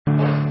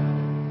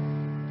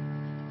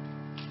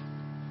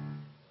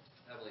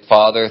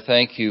Father,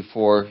 thank you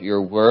for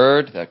your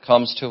word that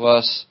comes to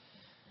us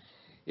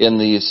in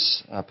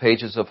these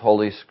pages of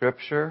Holy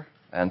Scripture.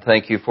 And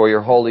thank you for your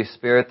Holy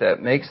Spirit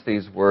that makes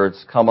these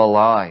words come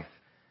alive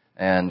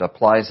and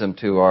applies them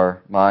to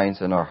our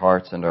minds and our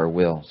hearts and our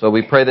will. So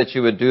we pray that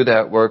you would do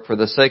that work for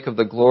the sake of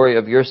the glory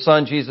of your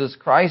Son, Jesus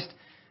Christ.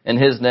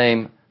 In His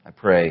name I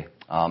pray.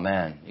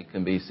 Amen. You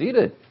can be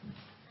seated.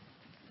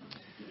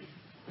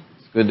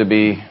 It's good to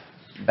be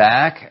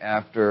back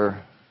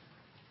after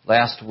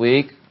last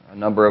week. A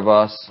number of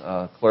us,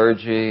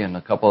 clergy and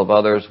a couple of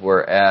others,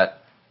 were at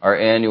our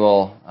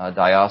annual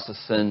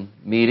diocesan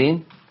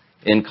meeting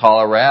in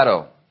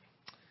Colorado.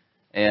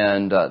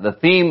 And the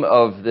theme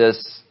of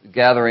this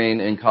gathering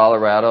in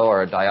Colorado,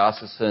 our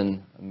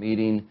diocesan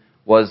meeting,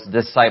 was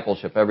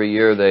discipleship. Every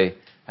year they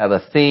have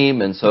a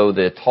theme, and so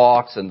the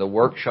talks and the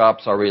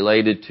workshops are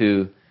related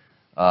to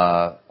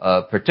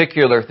a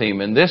particular theme.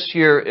 And this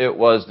year it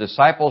was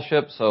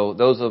discipleship. So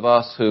those of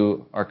us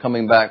who are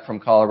coming back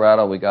from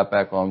Colorado, we got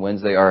back on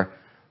Wednesday,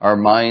 our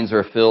minds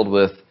are filled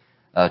with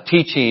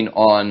teaching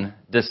on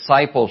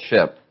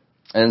discipleship.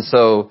 And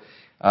so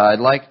I'd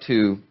like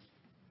to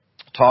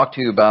talk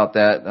to you about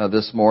that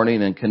this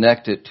morning and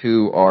connect it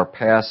to our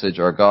passage,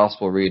 our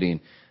gospel reading.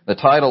 The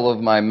title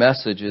of my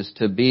message is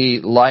To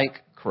Be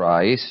Like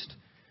Christ,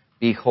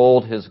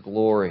 Behold His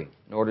Glory.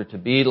 In order to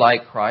be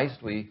like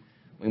Christ, we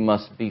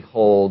must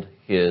behold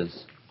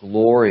His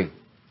glory.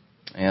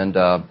 And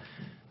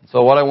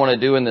so what I want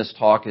to do in this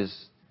talk is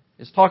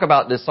talk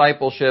about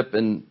discipleship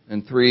in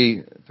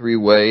three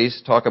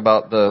ways. Talk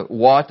about the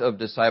what of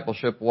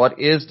discipleship. What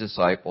is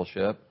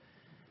discipleship?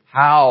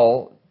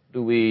 How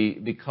do we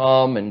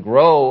become and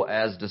grow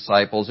as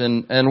disciples?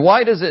 And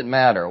why does it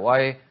matter?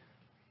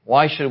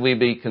 Why should we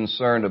be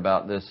concerned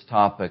about this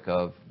topic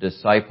of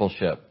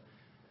discipleship?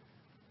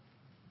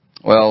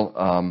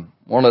 Well,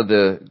 one of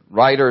the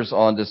writers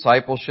on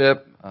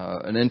discipleship,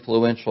 an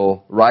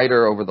influential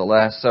writer over the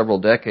last several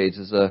decades,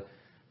 is a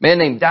man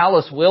named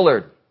Dallas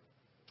Willard.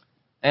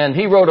 And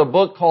he wrote a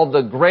book called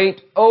The Great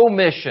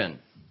Omission.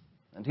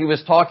 And he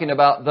was talking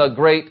about the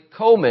Great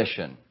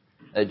Commission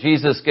that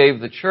Jesus gave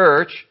the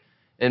church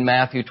in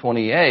Matthew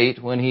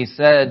 28 when He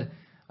said,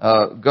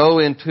 go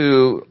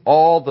into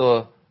all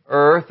the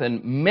earth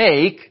and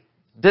make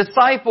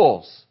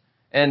disciples.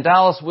 And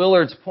Dallas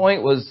Willard's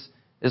point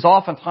is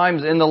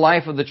oftentimes in the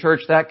life of the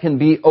church that can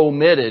be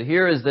omitted.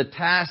 Here is the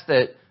task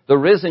that the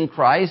risen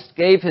Christ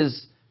gave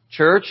His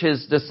church,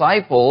 His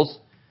disciples,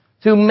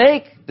 to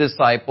make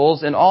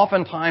disciples, and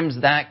oftentimes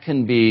that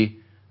can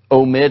be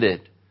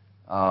omitted.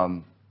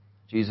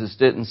 Jesus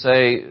didn't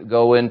say,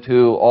 go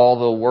into all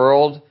the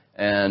world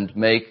and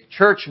make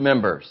church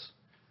members,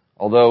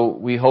 although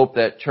we hope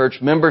that church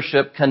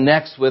membership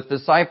connects with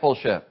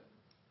discipleship.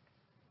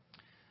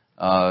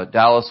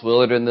 Dallas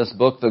Willard in this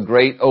book, The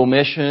Great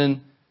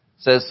Omission,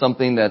 says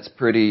something that's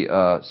pretty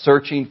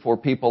searching for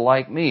people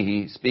like me.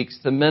 He speaks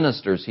to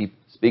ministers, he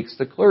speaks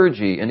to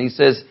clergy, and he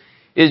says,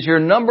 is your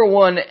number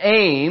one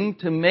aim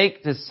to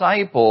make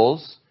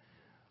disciples,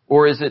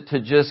 or is it to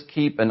just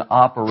keep an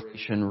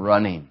operation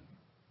running?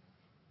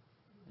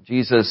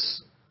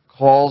 Jesus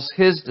calls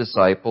His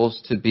disciples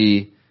to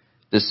be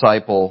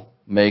disciple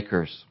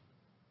makers.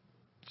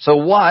 So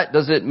what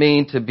does it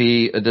mean to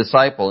be a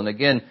disciple? And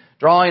again,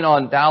 drawing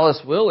on Dallas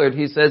Willard,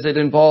 he says it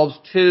involves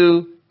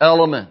two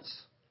elements.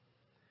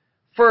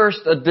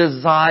 First, a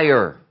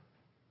desire.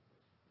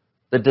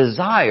 The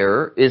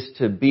desire is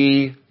to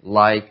be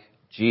like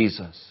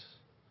Jesus.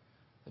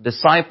 A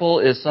disciple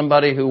is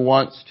somebody who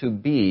wants to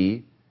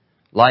be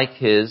like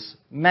his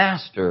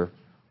master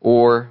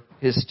or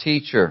his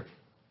teacher.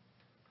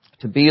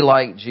 To be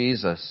like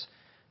Jesus.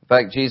 In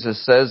fact,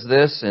 Jesus says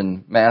this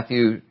in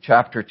Matthew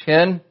chapter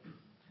 10,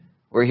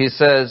 where He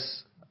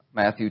says,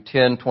 Matthew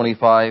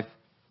 10:25,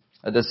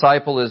 a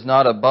disciple is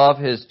not above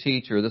his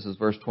teacher. This is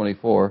verse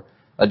 24.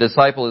 A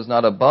disciple is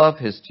not above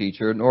his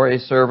teacher, nor a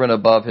servant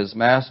above his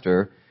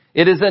master.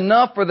 It is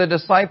enough for the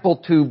disciple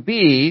to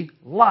be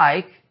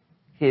like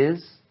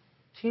his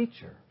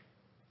teacher.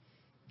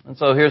 And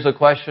so here's a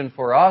question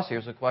for us.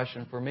 Here's a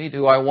question for me.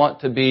 Do I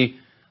want to be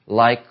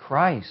like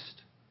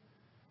Christ?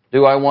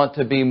 Do I want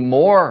to be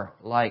more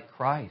like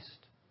Christ?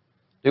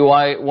 Do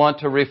I want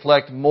to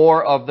reflect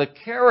more of the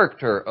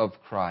character of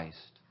Christ?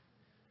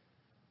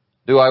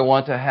 Do I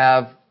want to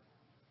have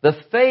the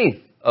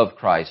faith of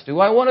Christ? Do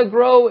I want to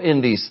grow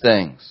in these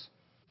things?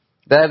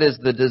 That is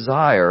the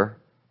desire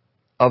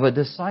of a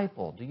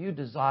disciple. Do you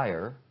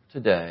desire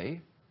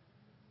today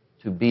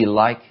to be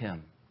like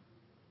Him?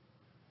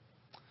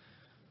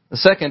 The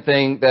second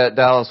thing that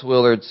Dallas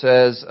Willard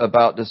says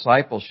about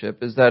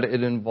discipleship is that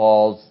it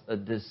involves a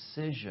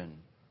decision.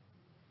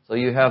 So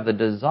you have the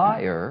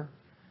desire,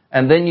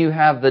 and then you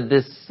have the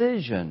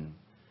decision.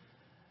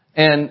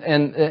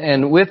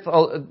 And with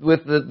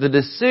the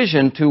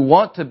decision to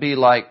want to be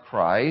like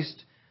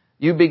Christ,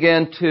 you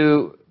begin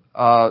to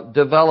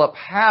develop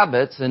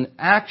habits and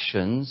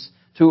actions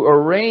to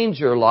arrange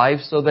your life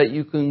so that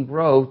you can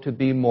grow to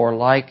be more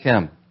like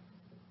Him.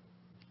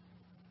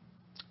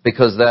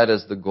 Because that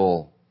is the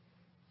goal.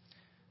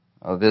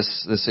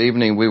 This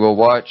evening we will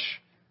watch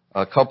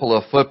a couple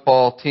of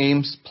football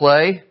teams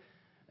play,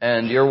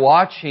 and you're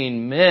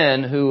watching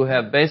men who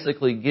have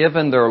basically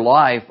given their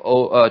life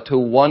to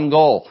one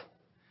goal,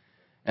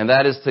 and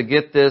that is to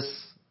get this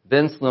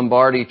Vince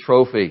Lombardi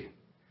trophy.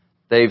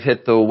 They've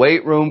hit the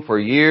weight room for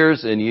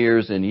years and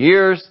years and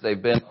years. They've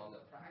been on the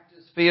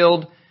practice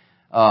field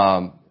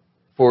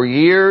for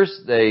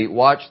years. They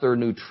watch their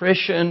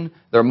nutrition.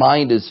 Their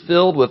mind is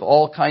filled with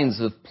all kinds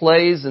of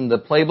plays in the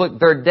playbook.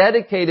 They're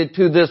dedicated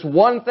to this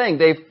one thing.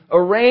 They've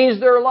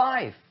arranged their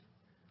life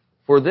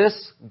for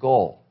this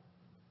goal.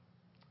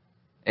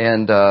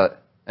 And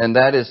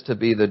that is to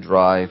be the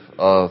drive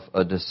of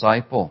a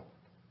disciple.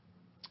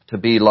 To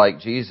be like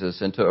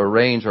Jesus and to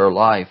arrange our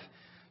life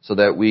so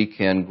that we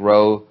can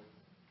grow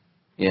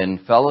in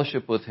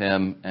fellowship with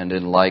Him and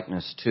in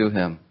likeness to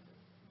Him.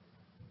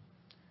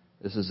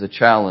 This is a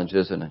challenge,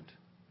 isn't it?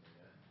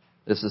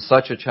 This is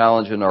such a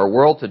challenge in our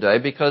world today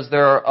because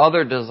there are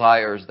other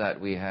desires that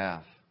we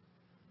have.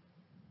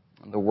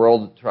 The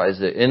world tries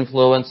to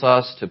influence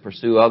us to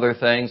pursue other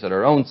things, and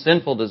our own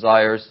sinful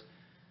desires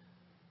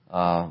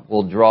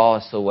will draw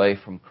us away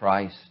from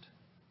Christ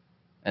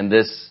and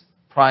this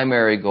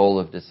primary goal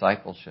of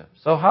discipleship.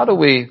 So how do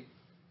we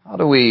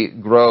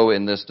grow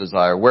in this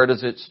desire? Where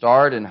does it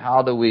start, and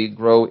how do we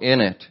grow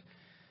in it?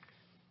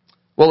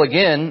 Well,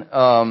 again,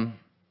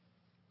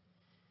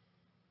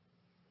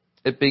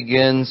 it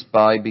begins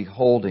by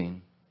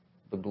beholding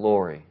the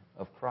glory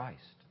of Christ.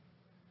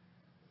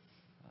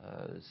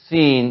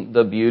 Seeing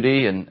the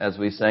beauty, and as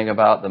we sang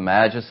about, the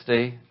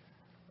majesty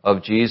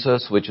of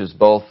Jesus, which is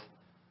both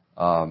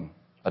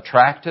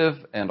attractive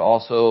and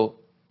also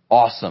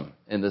awesome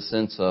in the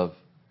sense of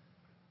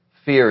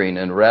fearing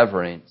and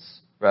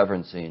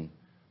reverencing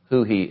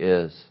who He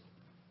is.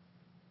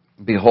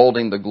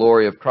 Beholding the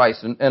glory of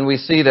Christ. And we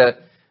see that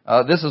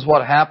this is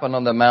what happened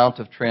on the Mount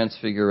of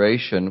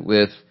Transfiguration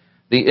with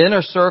the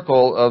inner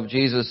circle of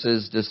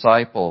Jesus'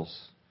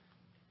 disciples.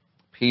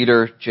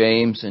 Peter,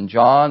 James, and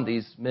John.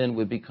 These men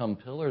would become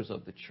pillars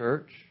of the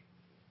church.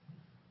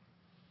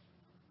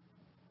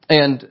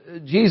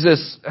 And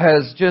Jesus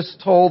has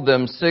just told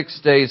them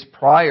 6 days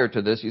prior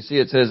to this. You see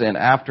it says, and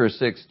after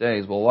 6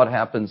 days. Well, what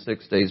happened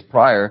 6 days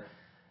prior?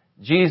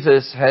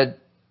 Jesus had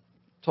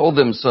told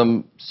them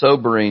some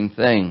sobering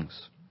things.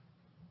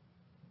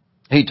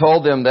 He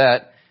told them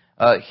that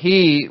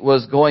He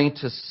was going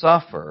to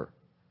suffer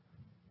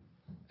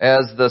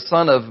as the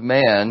Son of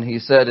Man. He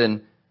said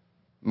in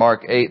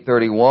Mark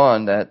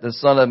 8:31 that the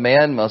Son of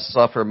Man must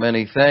suffer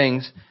many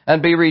things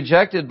and be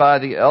rejected by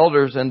the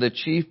elders and the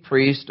chief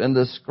priests and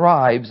the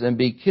scribes and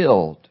be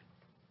killed.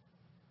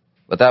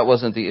 But that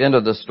wasn't the end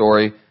of the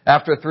story.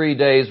 After 3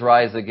 days,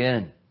 rise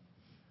again.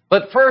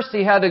 But first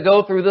He had to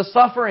go through the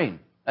suffering.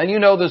 And you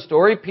know the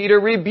story. Peter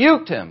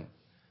rebuked Him.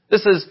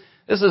 This is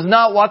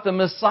not what the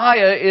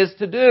Messiah is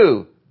to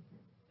do.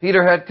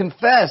 Peter had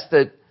confessed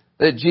that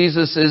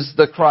Jesus is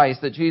the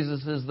Christ, that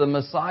Jesus is the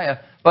Messiah.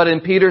 But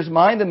in Peter's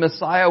mind, the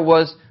Messiah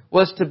was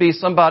to be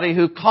somebody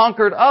who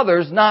conquered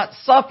others, not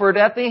suffered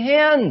at the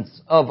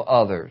hands of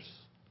others.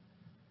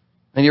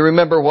 And you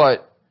remember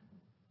what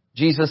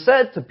Jesus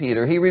said to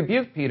Peter. He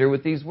rebuked Peter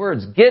with these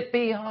words, "Get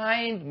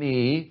behind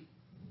me,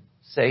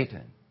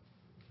 Satan.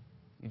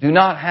 You do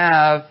not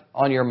have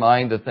on your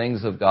mind the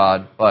things of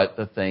God, but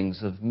the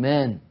things of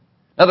men."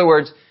 In other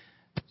words,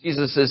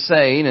 Jesus is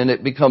saying, and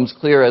it becomes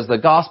clear as the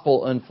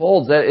gospel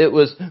unfolds, that it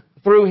was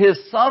through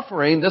His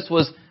suffering, this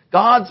was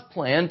God's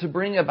plan to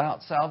bring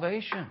about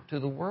salvation to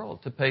the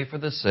world, to pay for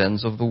the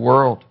sins of the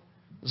world.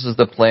 This is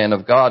the plan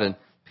of God, and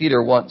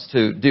Peter wants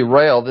to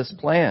derail this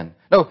plan.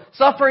 No,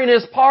 suffering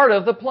is part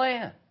of the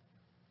plan.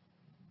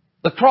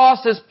 The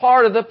cross is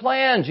part of the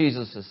plan,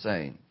 Jesus is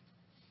saying.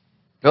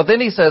 But then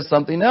He says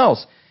something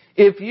else.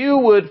 If you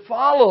would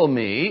follow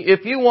me,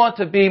 if you want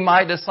to be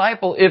my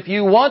disciple, if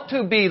you want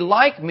to be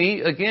like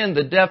me, again,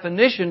 the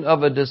definition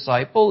of a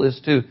disciple is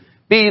to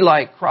be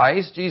like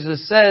Christ.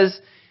 Jesus says,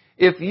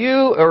 if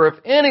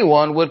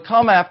anyone would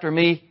come after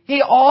me,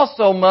 he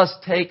also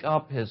must take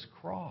up his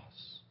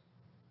cross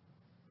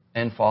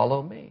and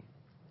follow me.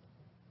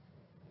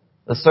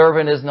 The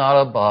servant is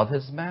not above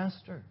his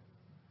master.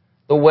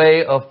 The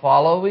way of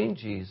following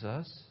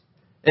Jesus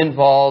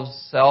involves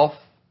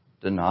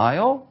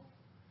self-denial.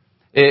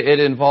 It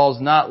involves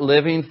not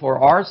living for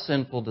our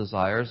sinful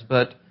desires,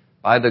 but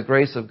by the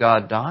grace of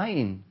God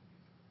dying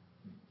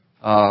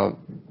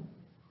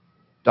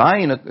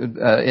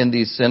in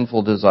these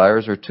sinful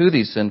desires, or to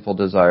these sinful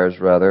desires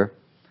rather,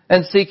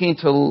 and seeking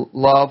to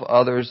love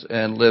others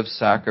and live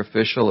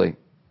sacrificially.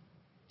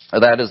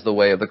 That is the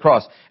way of the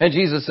cross. And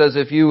Jesus says,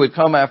 if you would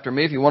come after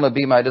me, if you want to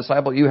be my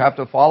disciple, you have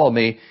to follow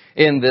me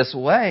in this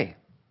way.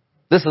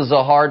 This is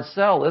a hard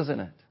sell, isn't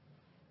it?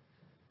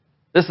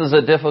 This is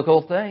a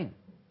difficult thing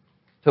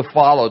to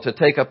follow, to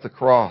take up the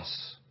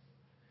cross.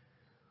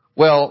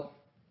 Well,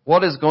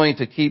 what is going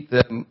to keep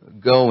them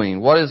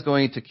going? What is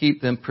going to keep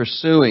them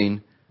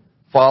pursuing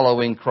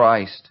following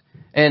Christ?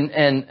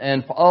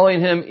 And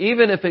following Him,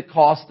 even if it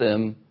cost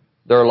them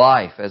their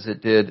life, as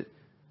it did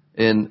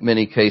in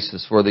many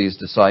cases for these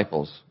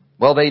disciples.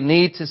 Well, they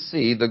need to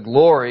see the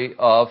glory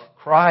of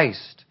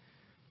Christ.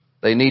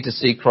 They need to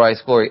see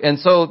Christ's glory. And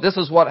so this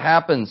is what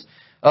happens.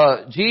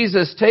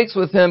 Jesus takes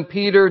with him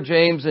Peter,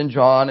 James, and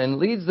John and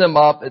leads them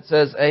up, it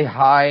says, a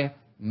high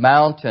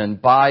mountain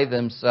by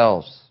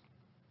themselves.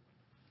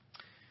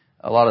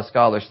 A lot of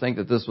scholars think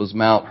that this was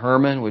Mount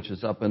Hermon, which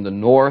is up in the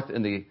north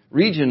in the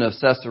region of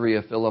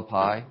Caesarea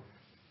Philippi.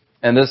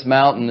 And this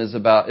mountain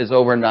is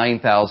over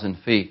 9,000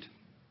 feet.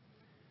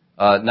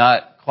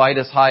 Not quite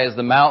as high as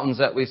the mountains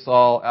that we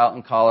saw out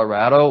in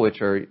Colorado,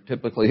 which are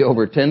typically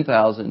over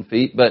 10,000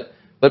 feet,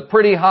 but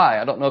pretty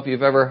high. I don't know if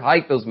you've ever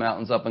hiked those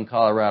mountains up in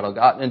Colorado,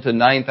 gotten into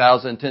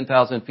 9,000,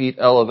 10,000 feet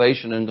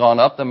elevation and gone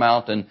up the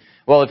mountain.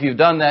 Well, if you've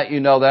done that,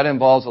 you know that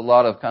involves a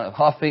lot of kind of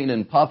huffing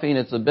and puffing.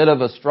 It's a bit of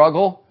a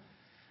struggle.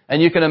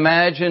 And you can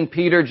imagine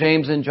Peter,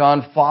 James, and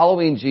John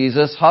following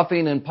Jesus,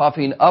 huffing and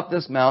puffing up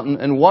this mountain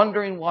and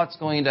wondering what's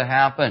going to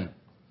happen.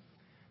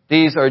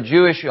 These are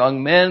Jewish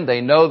young men.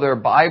 They know their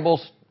Bible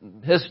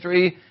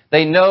history.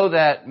 They know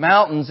that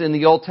mountains in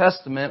the Old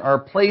Testament are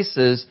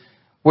places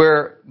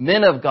where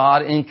men of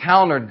God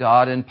encountered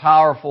God in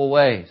powerful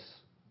ways.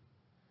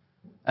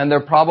 And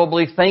they're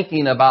probably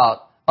thinking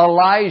about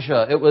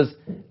Elijah. It was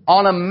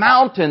on a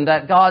mountain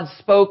that God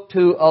spoke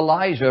to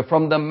Elijah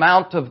from the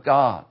Mount of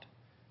God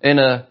in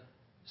a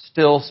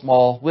still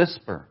small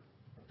whisper.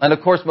 And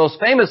of course, most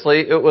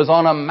famously, it was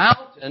on a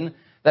mountain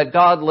that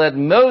God led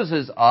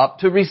Moses up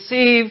to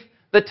receive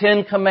the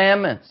 10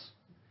 Commandments.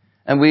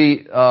 And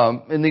we,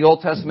 in the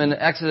Old Testament, in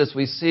Exodus,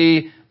 we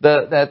see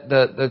that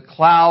the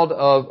cloud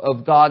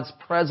of God's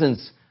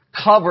presence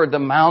covered the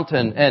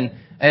mountain,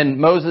 and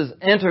Moses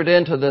entered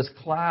into this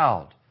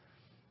cloud.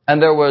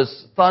 And there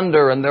was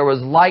thunder, and there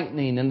was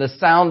lightning, and the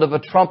sound of a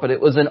trumpet.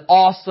 It was an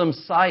awesome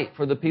sight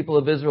for the people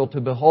of Israel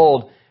to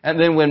behold. And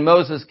then when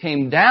Moses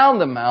came down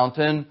the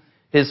mountain,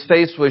 his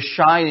face was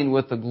shining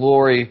with the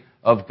glory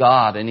of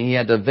God. And he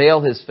had to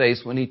veil his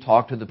face when he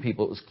talked to the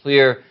people. It was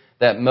clear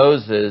that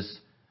Moses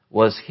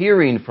was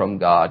hearing from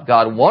God.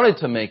 God wanted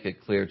to make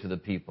it clear to the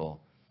people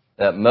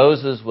that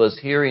Moses was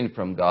hearing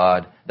from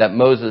God, that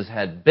Moses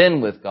had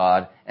been with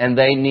God, and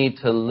they need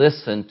to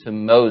listen to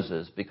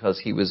Moses because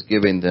he was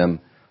giving them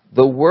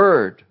the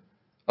Word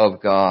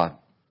of God.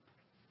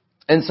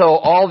 And so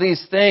all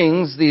these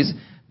things, these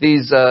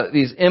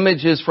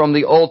images from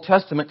the Old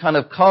Testament kind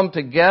of come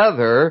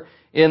together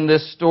in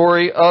this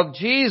story of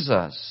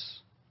Jesus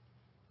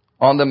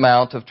on the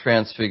Mount of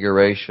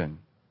Transfiguration.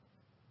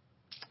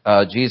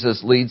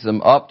 Jesus leads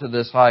them up to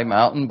this high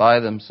mountain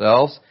by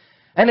themselves,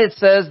 and it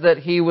says that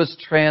he was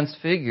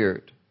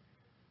transfigured.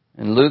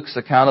 In Luke's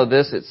account of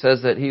this, it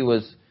says that he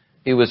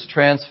was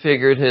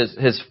transfigured.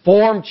 His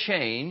form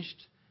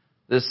changed.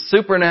 This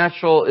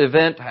supernatural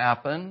event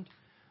happened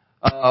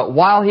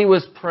while he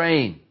was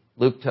praying.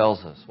 Luke tells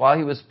us, while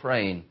he was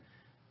praying,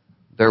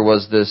 there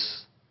was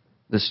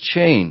this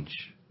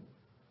change.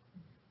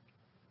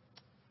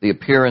 The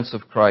appearance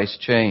of Christ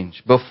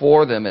changed.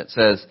 Before them, it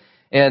says,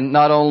 and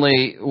not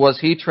only was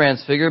he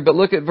transfigured, but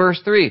look at verse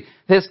 3.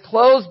 His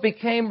clothes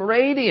became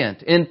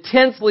radiant,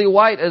 intensely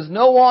white, as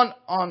no one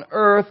on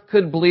earth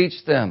could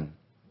bleach them.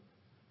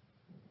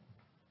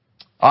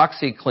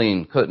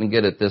 OxyClean couldn't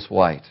get it this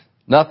white.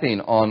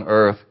 Nothing on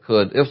earth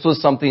could. This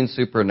was something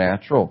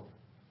supernatural.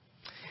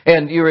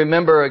 And you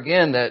remember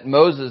again that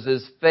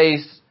Moses'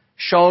 face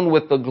shone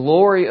with the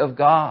glory of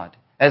God.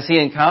 As he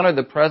encountered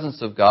the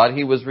presence of God,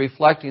 he was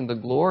reflecting the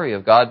glory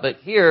of God. But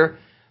here,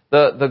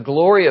 the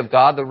glory of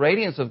God, the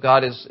radiance of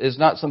God is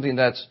not something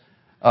that's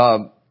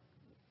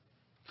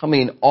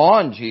coming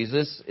on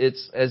Jesus.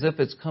 It's as if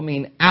it's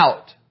coming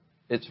out.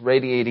 It's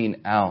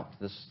radiating out.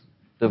 This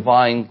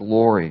divine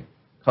glory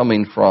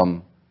coming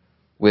from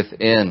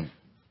within.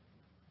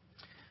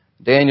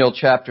 Daniel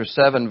chapter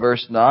 7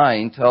 verse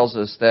 9 tells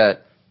us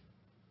that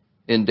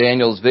in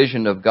Daniel's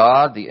vision of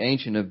God, the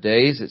Ancient of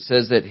Days, it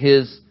says that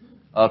his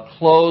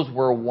clothes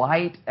were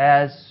white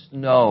as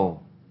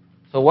snow.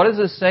 So what is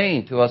this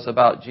saying to us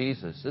about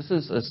Jesus? This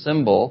is a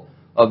symbol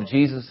of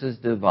Jesus'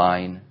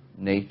 divine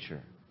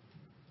nature.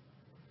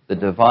 The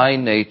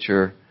divine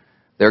nature,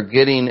 they're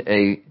getting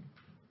a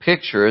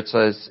picture. It's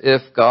as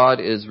if God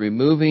is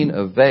removing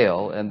a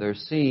veil and they're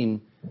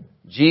seeing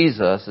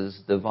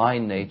Jesus'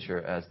 divine nature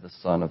as the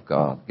Son of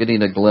God.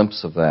 Getting a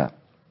glimpse of that.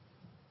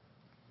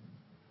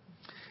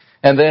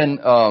 And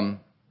then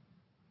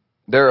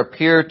there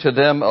appeared to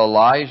them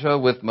Elijah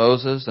with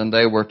Moses, and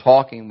they were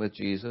talking with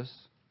Jesus.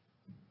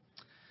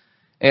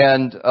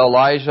 And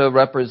Elijah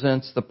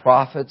represents the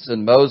prophets,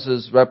 and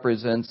Moses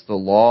represents the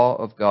law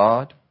of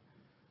God.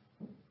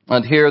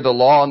 And here the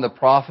law and the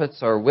prophets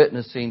are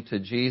witnessing to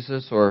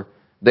Jesus, or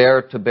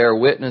there to bear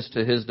witness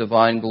to his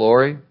divine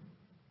glory.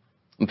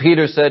 And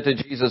Peter said to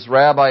Jesus,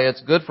 Rabbi,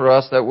 it's good for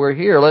us that we're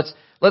here. Let's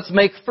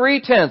make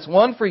 3 tents,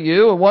 one for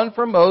you, one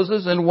for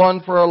Moses, and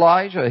one for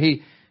Elijah.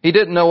 He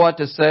didn't know what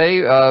to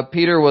say.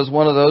 Peter was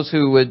one of those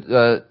who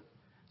would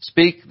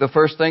speak the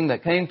first thing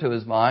that came to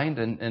his mind.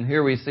 And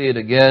here we see it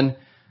again.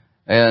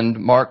 And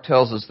Mark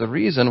tells us the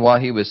reason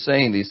why he was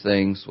saying these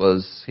things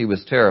was he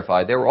was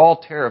terrified. They were all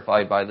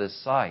terrified by this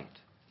sight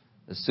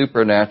the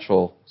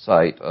supernatural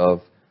sight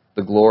of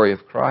the glory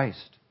of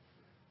Christ.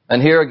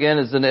 And here again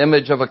is an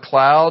image of a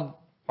cloud,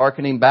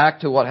 hearkening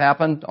back to what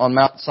happened on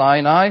Mount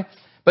Sinai.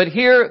 But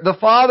here the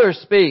Father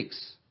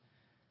speaks.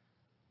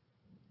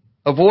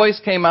 A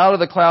voice came out of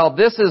the cloud,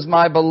 "This is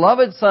my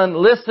beloved Son,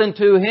 listen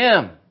to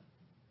him."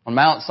 On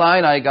Mount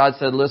Sinai, God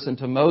said, "Listen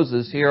to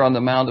Moses." Here on the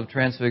Mount of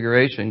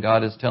Transfiguration,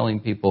 God is telling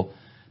people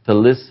to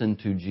listen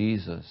to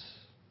Jesus.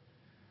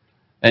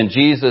 And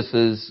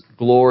Jesus'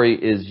 glory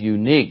is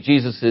unique.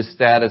 Jesus'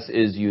 status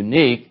is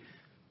unique.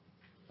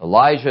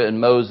 Elijah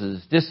and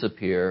Moses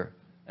disappear,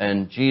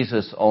 and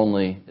Jesus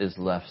only is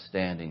left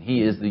standing.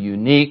 He is the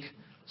unique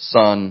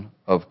Son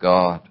of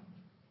God.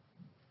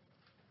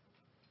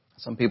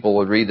 Some people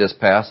would read this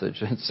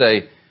passage and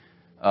say,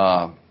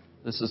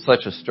 this is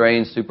such a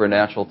strange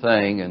supernatural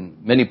thing,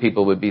 and many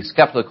people would be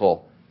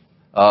skeptical.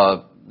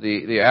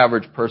 The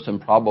average person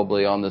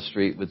probably on the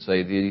street would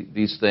say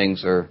these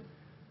things are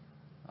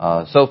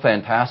so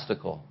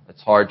fantastical.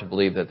 It's hard to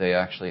believe that they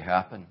actually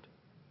happened.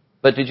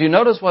 But did you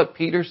notice what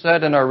Peter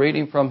said in our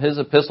reading from his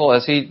epistle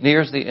as he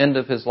nears the end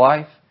of his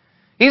life?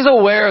 He's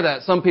aware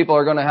that some people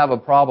are going to have a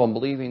problem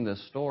believing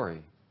this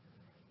story.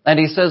 And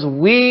he says,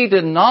 "We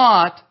did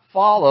not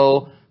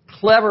follow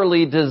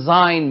cleverly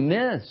designed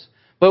myths,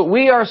 but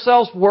we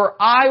ourselves were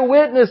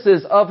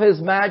eyewitnesses of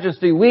His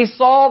majesty. We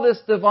saw this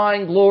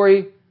divine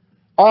glory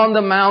on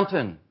the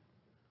mountain.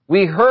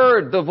 We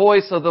heard the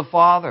voice of the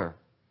Father."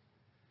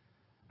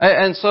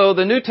 And so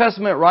the New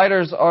Testament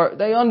writers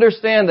they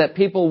understand that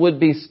people would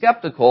be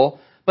skeptical,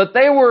 but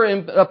they were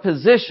in a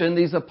position,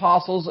 these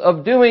apostles,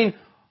 of doing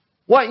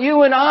what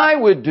you and I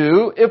would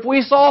do if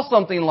we saw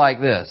something like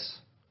this.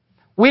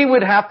 We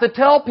would have to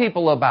tell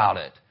people about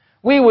it.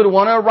 We would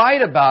want to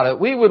write about it.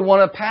 We would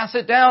want to pass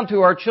it down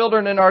to our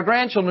children and our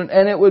grandchildren,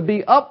 and it would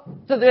be up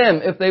to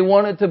them if they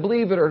wanted to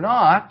believe it or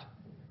not.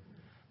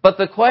 But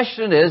the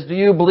question is, do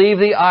you believe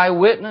the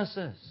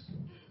eyewitnesses?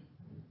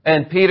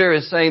 And Peter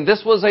is saying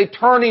this was a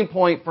turning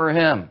point for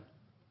him.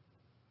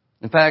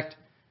 In fact,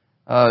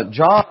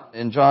 John,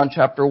 in John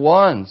chapter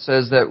 1,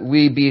 says that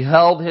we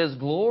beheld His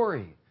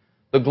glory.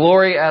 The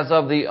glory as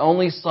of the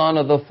only Son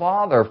of the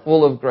Father,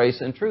 full of grace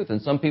and truth.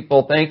 And some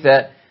people think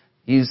that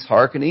he's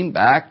hearkening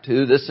back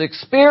to this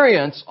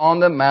experience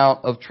on the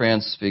Mount of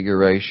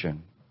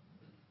Transfiguration.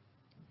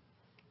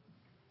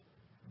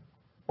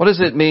 What does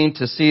it mean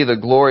to see the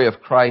glory of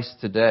Christ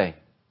today?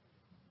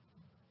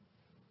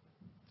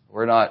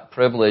 We're not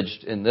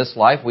privileged in this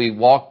life. We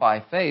walk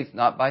by faith,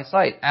 not by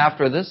sight.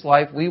 After this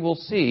life, we will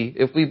see,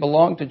 if we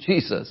belong to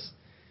Jesus,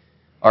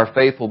 our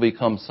faith will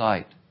become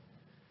sight.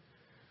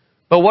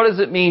 But what does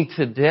it mean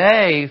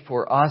today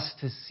for us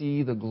to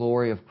see the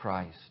glory of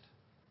Christ?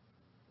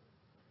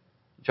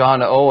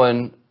 John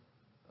Owen,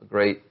 a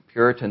great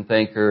Puritan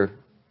thinker,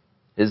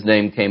 his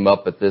name came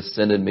up at this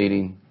synod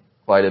meeting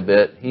quite a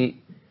bit. He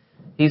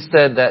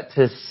said that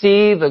to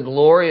see the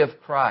glory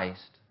of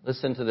Christ,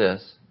 listen to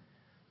this,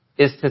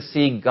 is to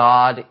see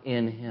God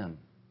in Him.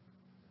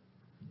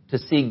 To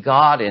see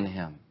God in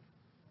Him.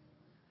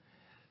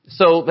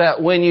 So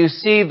that when you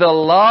see the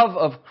love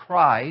of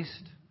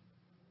Christ,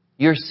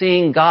 you're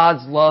seeing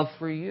God's love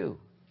for you.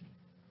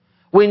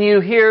 When you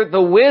hear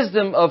the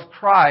wisdom of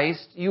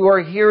Christ, you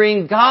are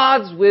hearing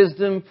God's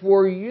wisdom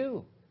for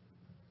you.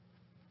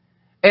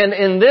 And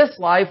in this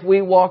life,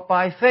 we walk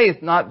by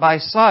faith, not by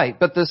sight.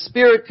 But the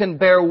Spirit can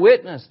bear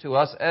witness to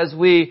us as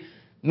we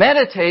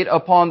meditate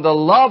upon the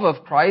love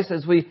of Christ,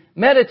 as we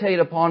meditate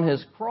upon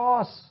His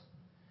cross,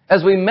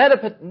 as we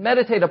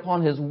meditate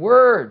upon His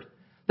Word.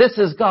 This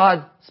is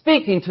God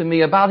speaking to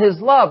me about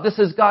His love. This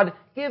is God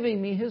giving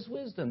me His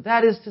wisdom.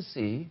 That is to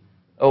see,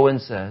 Owen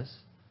says,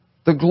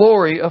 the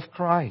glory of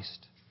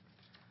Christ.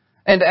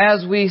 And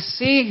as we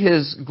see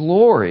His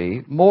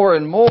glory more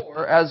and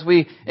more, as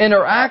we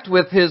interact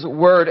with His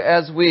Word,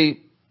 as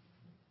we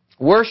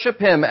worship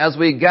Him, as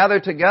we gather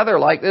together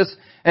like this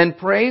and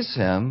praise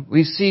Him,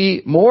 we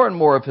see more and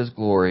more of His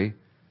glory,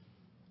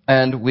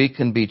 and we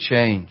can be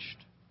changed.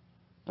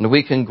 And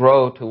we can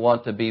grow to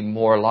want to be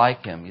more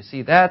like Him. You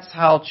see, that's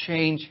how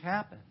change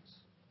happens.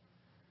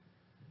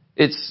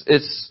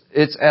 It's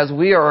as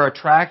we are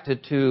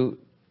attracted to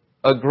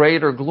a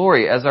greater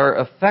glory, as our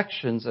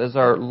affections, as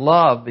our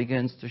love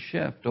begins to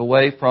shift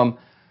away from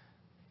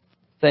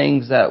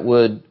things that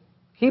would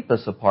keep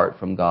us apart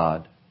from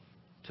God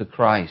to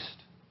Christ.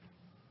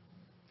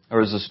 There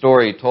was a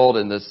story told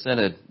in this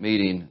synod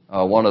meeting,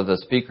 one of the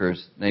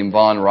speakers named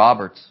Vaughan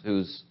Roberts,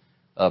 who's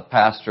a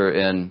pastor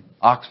in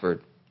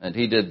Oxford, and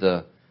he did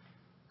the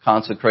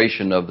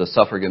consecration of the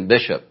suffragan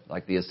bishop,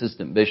 like the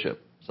assistant bishop.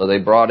 So they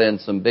brought in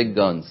some big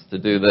guns to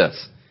do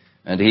this.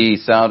 And he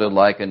sounded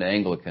like an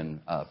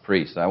Anglican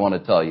priest. I want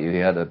to tell you, he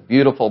had a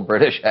beautiful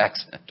British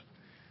accent.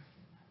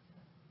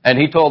 And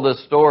he told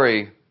this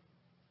story.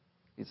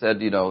 He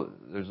said,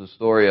 there's a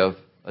story of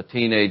a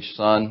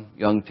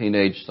young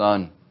teenage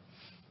son,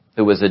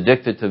 who was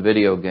addicted to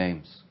video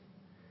games.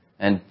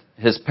 And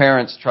his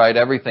parents tried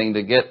everything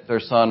to get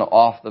their son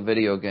off the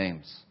video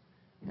games.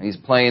 He's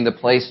playing the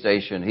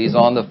PlayStation. He's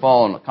on the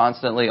phone,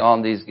 constantly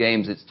on these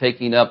games. It's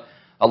taking up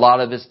a lot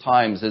of his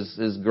times.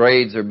 His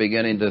grades are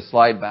beginning to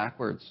slide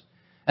backwards.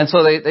 And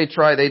so they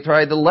tried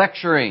the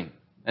lecturing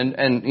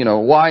and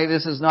why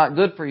this is not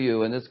good for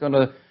you and it's going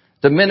to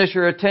diminish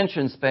your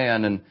attention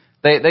span. And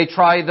they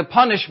tried the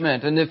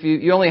punishment, and if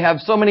you only have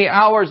so many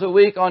hours a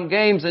week on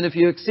games, and if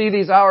you exceed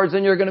these hours,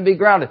 then you're going to be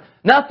grounded.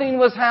 Nothing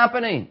was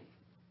happening.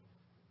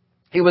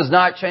 He was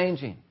not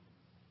changing.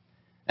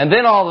 And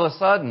then all of a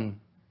sudden,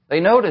 they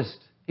noticed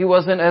he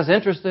wasn't as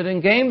interested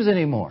in games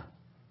anymore.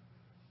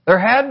 There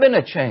had been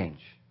a change.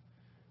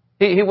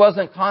 He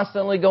wasn't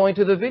constantly going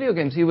to the video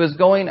games. He was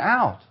going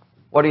out.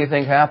 What do you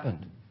think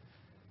happened?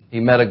 He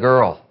met a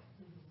girl.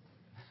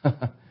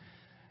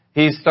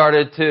 His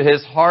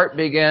heart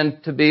began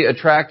to be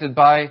attracted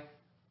by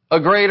a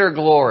greater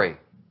glory,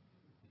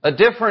 a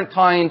different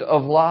kind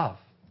of love.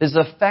 His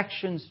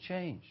affections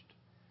changed.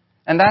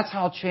 And that's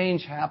how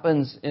change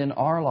happens in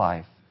our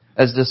life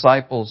as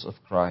disciples of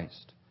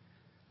Christ.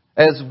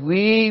 As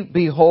we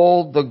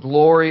behold the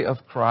glory of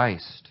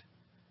Christ,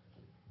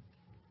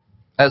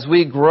 as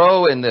we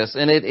grow in this,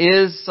 and it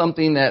is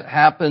something that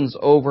happens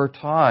over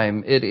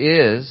time, it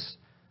is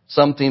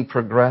something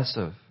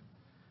progressive.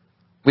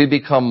 We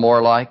become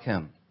more like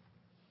Him.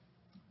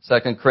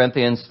 2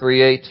 Corinthians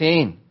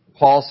 3:18,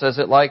 Paul says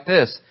it like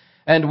this,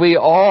 "And we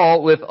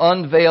all, with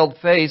unveiled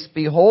face,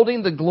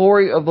 beholding the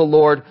glory of the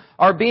Lord,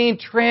 are being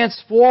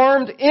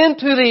transformed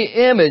into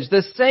the image,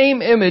 the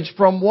same image,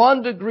 from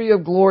one degree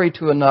of glory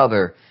to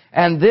another.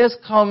 And this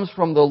comes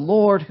from the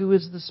Lord who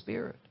is the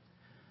Spirit."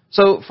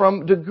 So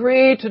from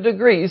degree to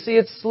degree, you see,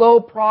 it's slow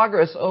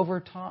progress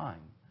over time.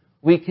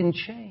 We can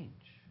change.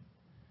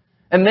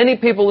 And many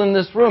people in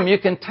this room, you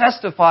can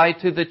testify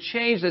to the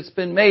change that's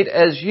been made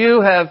as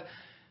you have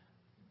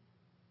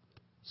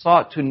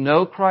sought to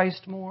know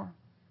Christ more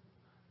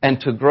and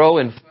to grow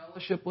in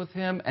fellowship with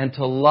Him and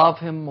to love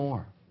Him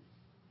more.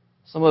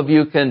 Some of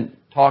you can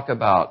talk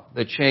about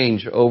the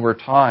change over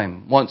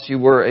time. Once you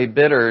were a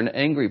bitter and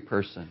angry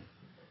person.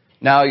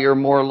 Now you're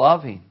more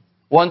loving.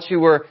 Once you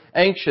were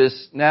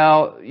anxious,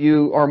 now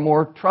you are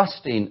more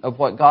trusting of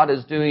what God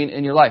is doing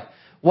in your life.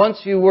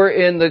 Once you were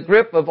in the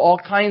grip of all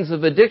kinds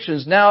of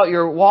addictions, now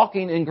you're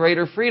walking in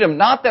greater freedom.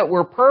 Not that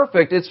we're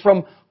perfect, it's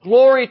from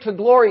glory to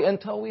glory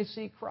until we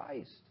see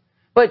Christ.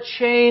 But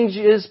change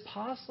is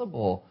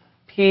possible.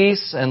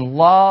 Peace and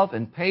love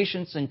and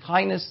patience and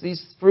kindness,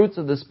 these fruits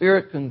of the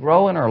Spirit can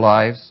grow in our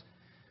lives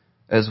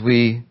as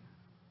we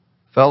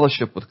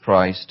fellowship with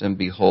Christ and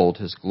behold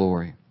His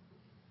glory.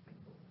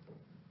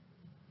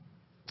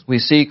 We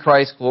see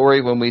Christ's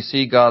glory when we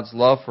see God's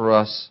love for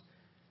us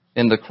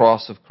in the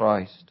cross of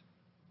Christ.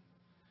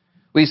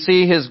 We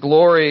see His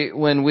glory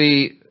when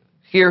we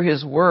hear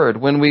His word,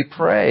 when we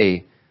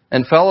pray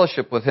and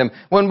fellowship with Him.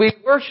 When we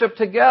worship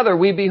together,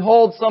 we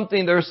behold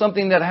something. There's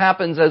something that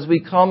happens as we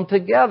come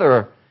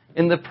together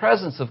in the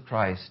presence of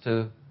Christ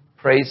to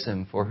praise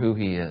Him for who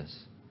He is.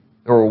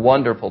 There were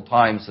wonderful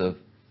times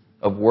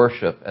of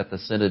worship at the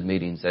synod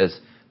meetings as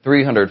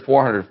 300,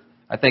 400,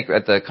 I think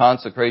at the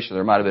consecration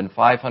there might have been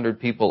 500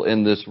 people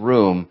in this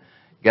room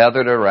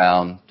gathered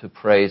around to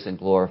praise and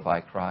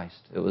glorify Christ.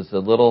 It was a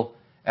little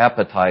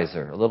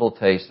appetizer, a little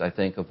taste, I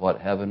think, of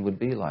what heaven would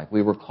be like.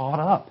 We were caught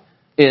up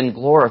in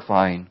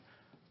glorifying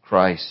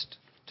Christ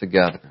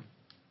together.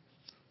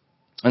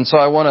 And so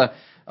I want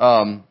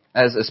to,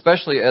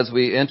 especially as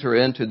we enter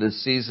into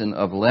this season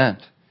of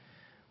Lent,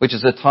 which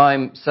is a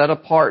time set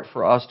apart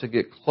for us to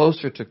get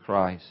closer to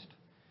Christ,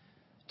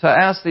 to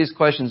ask these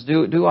questions.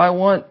 Do I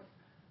want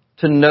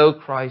to know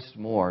Christ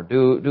more?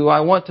 Do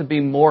I want to be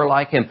more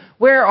like Him?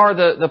 Where are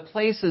the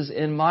places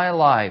in my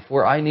life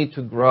where I need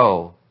to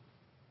grow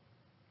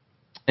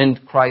in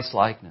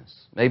Christ-likeness?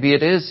 Maybe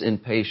it is in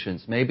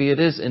patience. Maybe it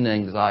is in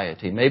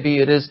anxiety. Maybe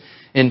it is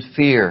in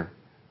fear.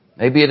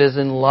 Maybe it is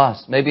in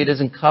lust. Maybe it is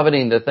in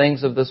coveting the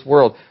things of this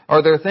world.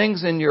 Are there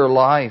things in your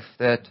life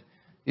that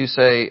you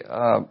say,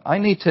 I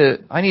need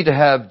to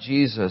have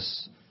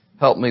Jesus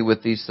help me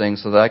with these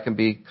things so that I can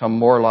become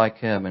more like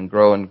Him and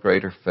grow in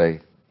greater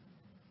faith?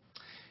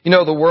 You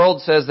know, the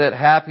world says that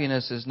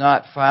happiness is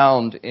not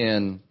found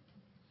in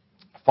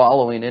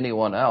following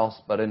anyone else,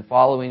 but in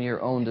following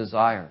your own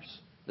desires.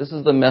 This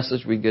is the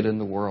message we get in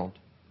the world.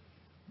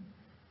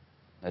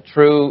 That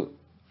true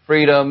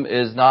freedom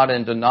is not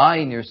in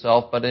denying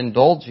yourself, but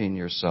indulging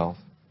yourself.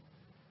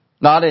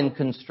 Not in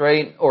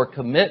constraint or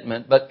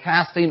commitment, but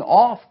casting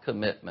off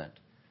commitment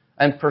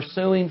and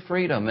pursuing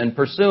freedom. And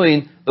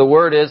pursuing, the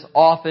word is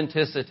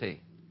authenticity.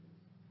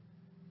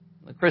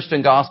 The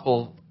Christian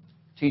gospel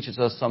teaches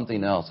us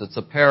something else. It's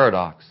a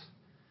paradox.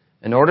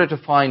 In order to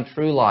find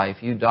true life,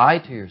 you die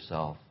to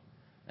yourself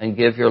and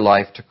give your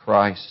life to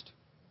Christ.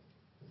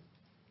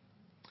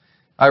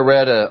 I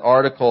read an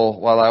article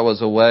while I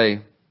was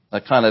away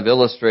that kind of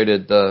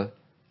illustrated the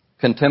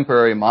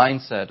contemporary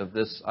mindset of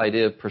this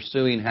idea of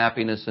pursuing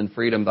happiness and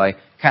freedom by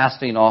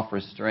casting off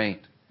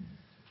restraint.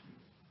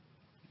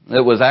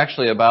 It was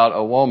actually about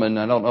a woman.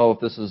 I don't know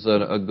if this is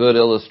a good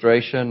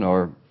illustration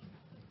or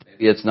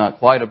maybe it's not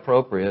quite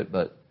appropriate,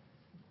 but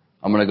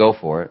I'm going to go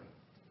for it.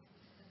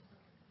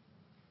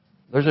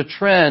 There's a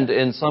trend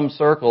in some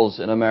circles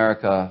in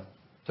America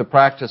to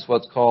practice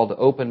what's called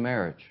open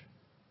marriage,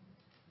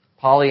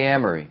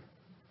 polyamory.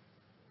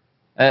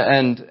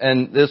 And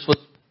this was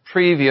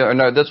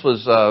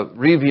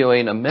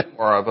reviewing a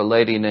memoir of a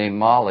lady named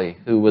Molly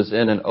who was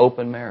in an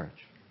open marriage.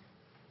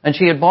 And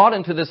she had bought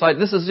into this idea.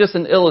 This is just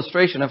an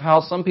illustration of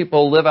how some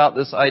people live out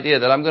this idea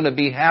that I'm going to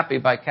be happy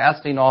by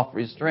casting off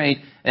restraint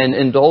and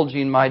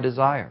indulging my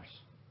desires.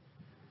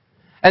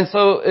 And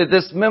so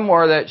this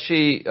memoir that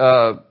she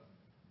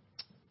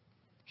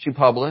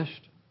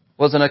published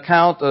was an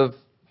account of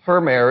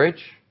her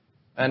marriage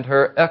and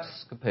her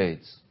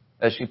escapades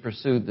as she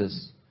pursued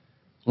this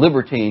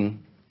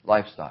libertine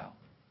lifestyle.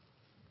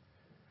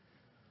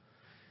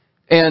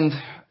 And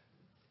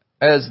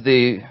as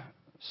the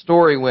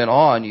story went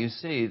on, you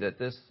see that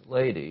this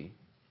lady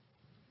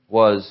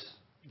was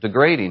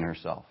degrading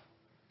herself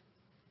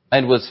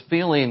and was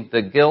feeling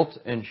the guilt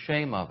and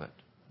shame of it.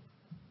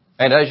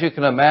 And as you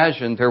can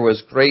imagine, there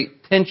was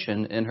great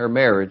tension in her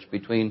marriage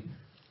between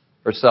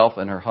herself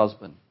and her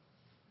husband.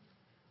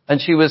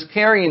 And she was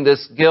carrying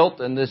this guilt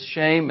and this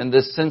shame and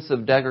this sense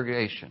of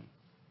degradation.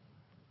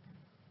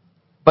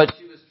 But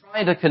she was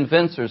trying to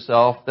convince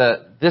herself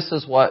that this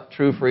is what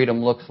true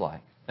freedom looks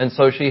like. And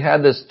so she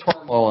had this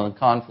turmoil and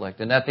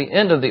conflict. And at the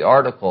end of the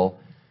article,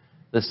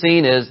 the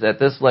scene is that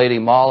this lady,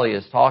 Molly,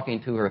 is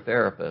talking to her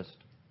therapist.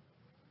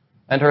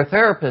 And her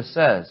therapist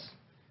says,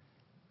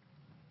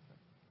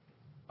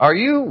 "Are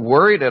you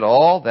worried at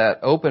all that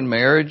open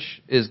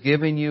marriage is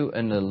giving you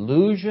an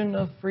illusion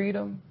of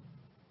freedom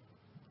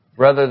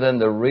rather than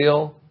the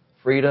real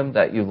freedom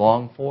that you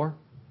long for?"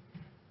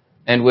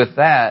 And with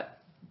that,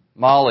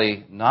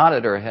 Molly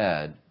nodded her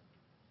head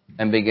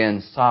and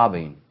began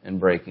sobbing and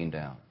breaking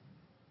down.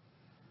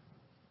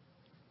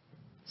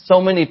 So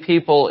many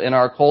people in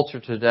our culture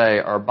today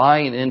are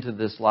buying into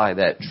this lie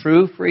that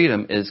true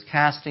freedom is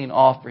casting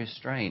off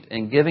restraint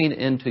and giving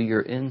into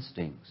your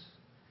instincts.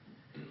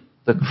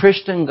 The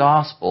Christian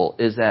gospel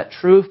is that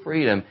true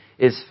freedom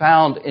is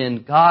found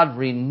in God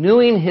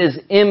renewing His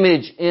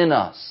image in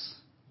us.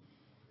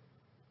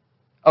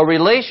 A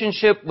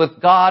relationship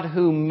with God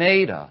who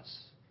made us.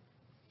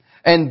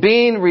 And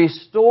being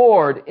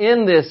restored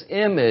in this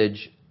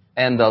image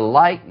and the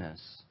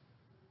likeness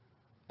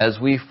as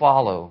we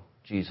follow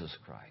Jesus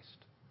Christ.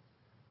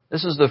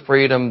 This is the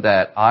freedom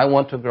that I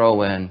want to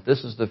grow in.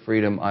 This is the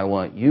freedom I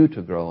want you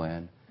to grow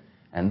in.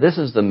 And this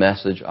is the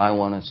message I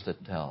want us to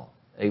tell.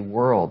 A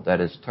world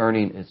that is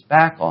turning its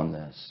back on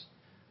this,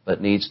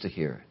 but needs to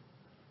hear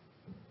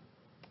it.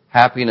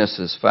 Happiness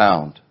is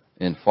found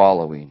in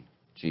following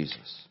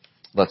Jesus.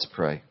 Let's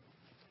pray.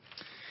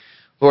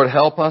 Lord,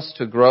 help us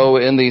to grow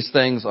in these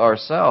things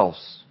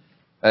ourselves.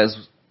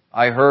 As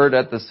I heard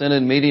at the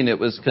Synod meeting, it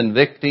was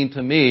convicting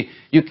to me.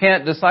 You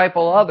can't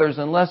disciple others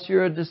unless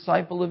you're a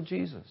disciple of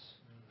Jesus.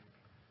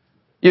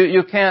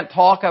 You can't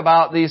talk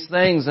about these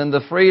things and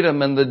the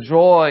freedom and the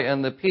joy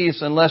and the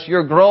peace unless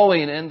you're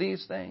growing in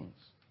these things.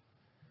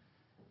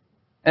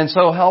 And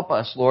so help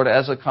us, Lord,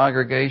 as a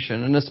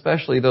congregation, and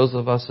especially those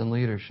of us in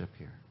leadership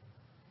here,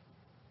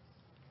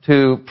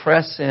 to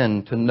press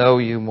in to know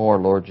you more,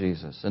 Lord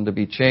Jesus, and to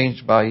be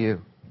changed by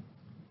you.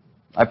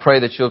 I pray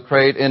that you'll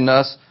create in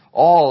us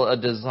all a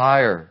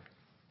desire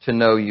to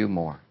know you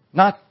more.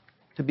 Not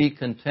to be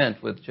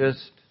content with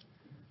just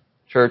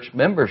church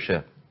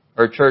membership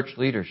or church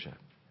leadership,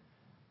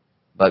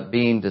 but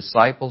being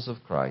disciples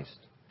of Christ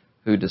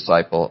who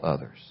disciple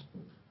others.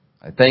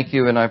 I thank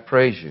you and I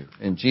praise you.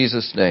 In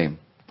Jesus' name,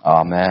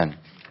 amen.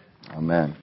 Amen.